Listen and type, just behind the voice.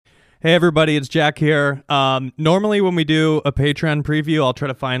Hey everybody, it's Jack here. Normally when we do a Patreon preview, I'll try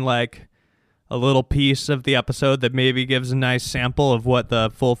to find like a little piece of the episode that maybe gives a nice sample of what the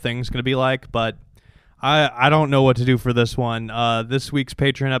full thing's going to be like, but I don't know what to do for this one. This week's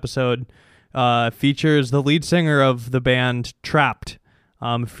Patreon episode features the lead singer of the band Trapt.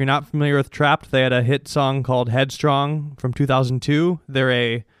 If you're not familiar with Trapt, they had a hit song called Headstrong from 2002. They're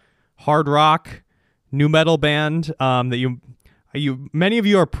a hard rock, nu metal band that many of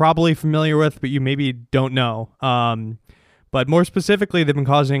you are probably familiar with, but you maybe don't know. But more specifically, they've been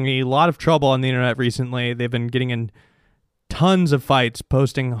causing a lot of trouble on the internet recently. They've been getting in tons of fights,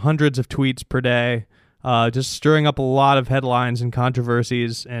 posting hundreds of tweets per day, just stirring up a lot of headlines and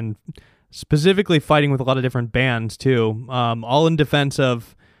controversies, and specifically fighting with a lot of different bands too, all in defense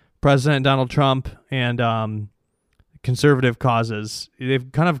of President Donald Trump and conservative causes. They've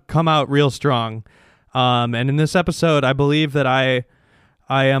kind of come out real strong. And in this episode, I believe that I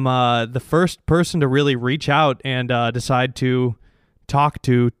am the first person to really reach out and decide to talk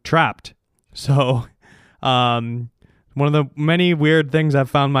to Trapt. So one of the many weird things I've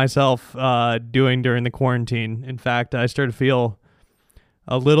found myself doing during the quarantine. In fact, I started to feel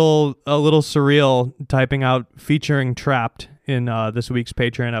a little surreal typing out featuring Trapt in this week's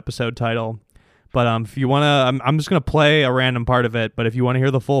Patreon episode title. But if you want to, I'm just going to play a random part of it. But if you want to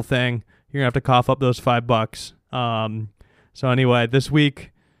hear the full thing, you're going to have to cough up those $5. So anyway, this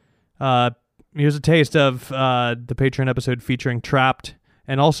week, here's a taste of the Patreon episode featuring Trapt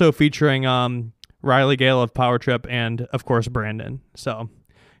and also featuring Riley Gale of Power Trip and, of course, Brandon. So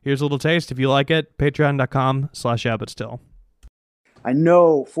here's a little taste. If you like it, patreon.com/yabbitstill. I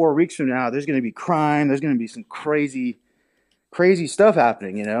know 4 weeks from now, there's going to be crime. There's going to be some crazy stuff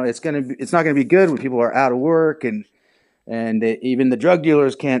happening. You know, it's not going to be good when people are out of work and even the drug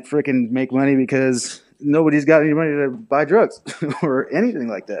dealers can't freaking make money because nobody's got any money to buy drugs or anything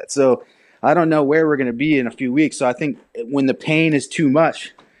like that. So I don't know where we're going to be in a few weeks. So I think when the pain is too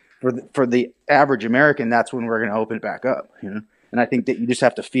much for the average American, that's when we're going to open it back up. You know, and I think that you just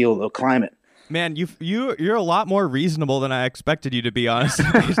have to feel the climate. Man, you're a lot more reasonable than I expected you to be, honestly,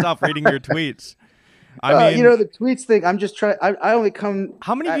 based off reading your tweets. I mean, the tweets thing. I'm just trying. I only come.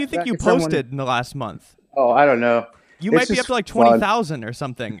 How many do you think you posted in the last month? Oh, I don't know. You might be up to like 20,000 or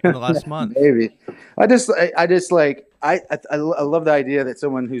something in the last month. Maybe. I just like I love the idea that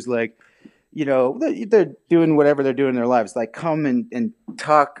someone who's like, you know, they're doing whatever they're doing in their lives, like come and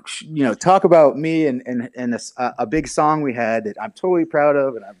talk, you know, talk about me and a big song we had that I'm totally proud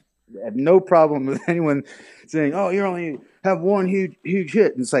of, and I have no problem with anyone saying, oh, you only have one huge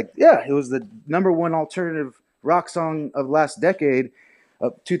hit. And it's like, yeah, it was the number one alternative rock song of last decade.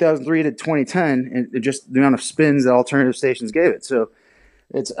 Of 2003 to 2010, and just the amount of spins that alternative stations gave it. So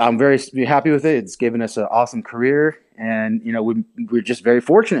I'm very happy with it. It's given us an awesome career, and you know we're just very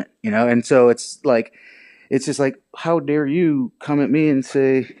fortunate, you know. And so it's just like, how dare you come at me and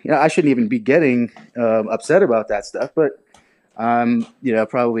say, you know, I shouldn't even be getting upset about that stuff, but I'm, you know,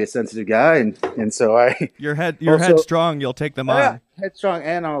 probably a sensitive guy, and so you're headstrong. You'll take them on. Yeah, headstrong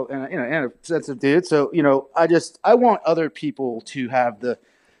and a sensitive dude. So you know, I want other people to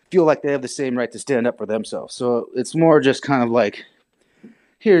feel like they have the same right to stand up for themselves. So it's more just kind of like,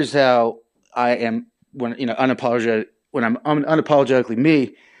 here's how I am when I'm unapologetically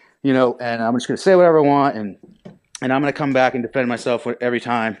me, you know, and I'm just gonna say whatever I want, and I'm gonna come back and defend myself every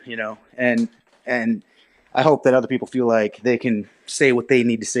time, you know, and I hope that other people feel like they can say what they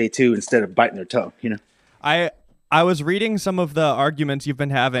need to say too, instead of biting their tongue, you know. I was reading some of the arguments you've been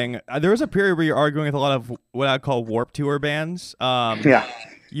having. There was a period where you're arguing with a lot of what I call Warped Tour bands. The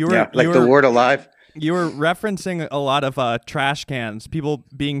Word Alive. You were referencing a lot of trash cans, people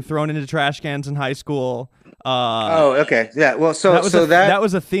being thrown into trash cans in high school. Oh, okay, yeah. Well, that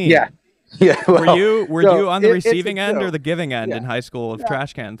was a theme. Yeah. Yeah. Well, were you on the receiving end or the giving end in high school of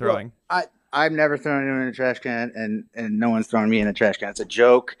trash can throwing? Well, I've never thrown anyone in a trash can, and no one's thrown me in a trash can. It's a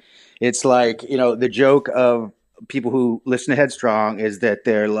joke. It's like, you know, the joke of people who listen to Headstrong is that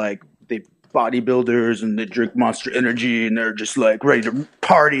they're like the bodybuilders and they drink Monster Energy and they're just like ready to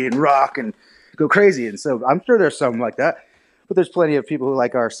party and rock and go crazy. And so I'm sure there's some like that, but there's plenty of people who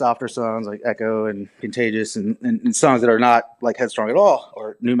like our softer songs like Echo and Contagious and songs that are not like Headstrong at all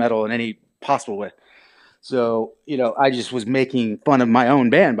or nu metal in any possible way. So, you know, I just was making fun of my own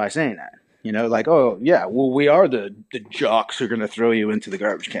band by saying that. You know, like, oh, yeah, well, we are the jocks who are going to throw you into the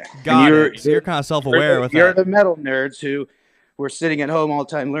garbage can. So you're kind of self-aware with that. You're the metal nerds who were sitting at home all the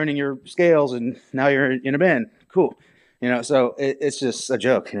time learning your scales, and now you're in a band. Cool. You know, so it's just a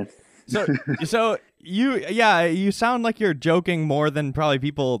joke. You know? So you sound like you're joking more than probably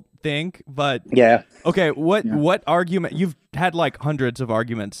people think, but Yeah. okay, what Yeah. what argument you've had like hundreds of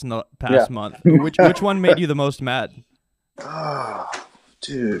arguments in the Yeah. past month. Which one made you the most mad? Oh,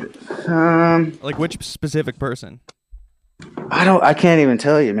 dude. Like which specific person? I can't even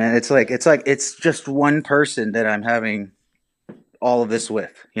tell you, man. It's just one person that I'm having all of this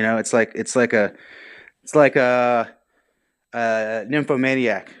with. You know, it's like a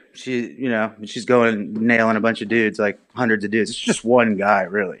nymphomaniac. She's going nailing a bunch of dudes, like hundreds of dudes. It's just one guy,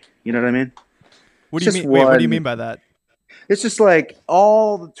 really. You know what I mean? What do It's you just mean? Wait, what do you one. mean by that? It's just like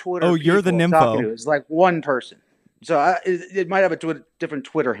all the Twitter. Oh, you're the people I'm talking nympho. to is like one person. So it might have a different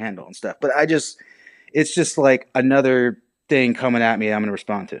Twitter handle and stuff, but it's just like another thing coming at me. I'm going to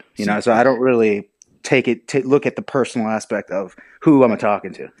respond to. You know, so I don't really look at the personal aspect of who I'm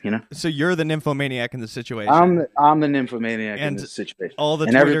talking to. You know, So you're the nymphomaniac in the situation. I'm the nymphomaniac in And this situation. all the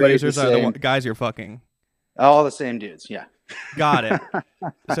And Twitter everybody's users the are the same. guys you're fucking. All the same dudes. Yeah. Got it.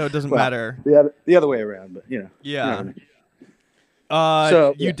 So it doesn't Well, matter. the other way around, but you know. Yeah. You know what I mean.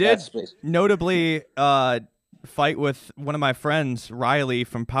 You Yeah, did that's basically. notably fight with one of my friends, Riley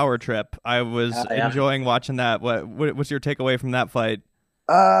from Power Trip. I was Yeah. enjoying watching that. What's your takeaway from that fight?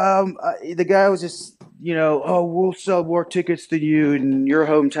 The guy was just, oh, we'll sell more tickets to you in your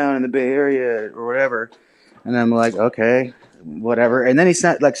hometown in the Bay Area or whatever. And I'm like, okay, whatever. And then he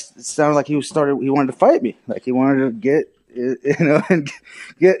sounded like he wanted to fight me. Like he wanted to get, and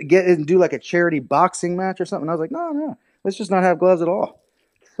get and do like a charity boxing match or something. I was like, no, let's just not have gloves at all.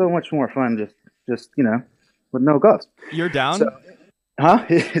 So much more fun just, with no gloves. You're down? So, huh?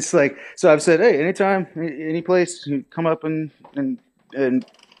 It's like, so I've said, hey, anytime, any place, you come up and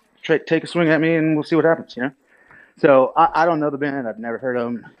take a swing at me, and we'll see what happens. You know. So I don't know the band. I've never heard of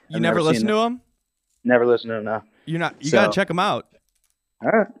them. You never listened to him? Never listened to them. No. You're not. You So- gotta check him out. All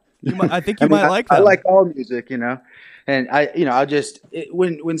right. I think you might like I them. like all music, and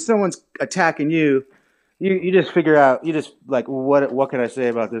when someone's attacking you, you just figure out, you just like, what can I say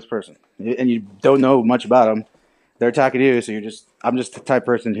about this person? And you don't know much about them. They're attacking you, so I'm just the type of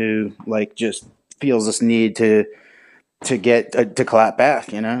person who like just feels this need to get to clap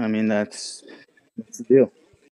back. I mean, that's the deal.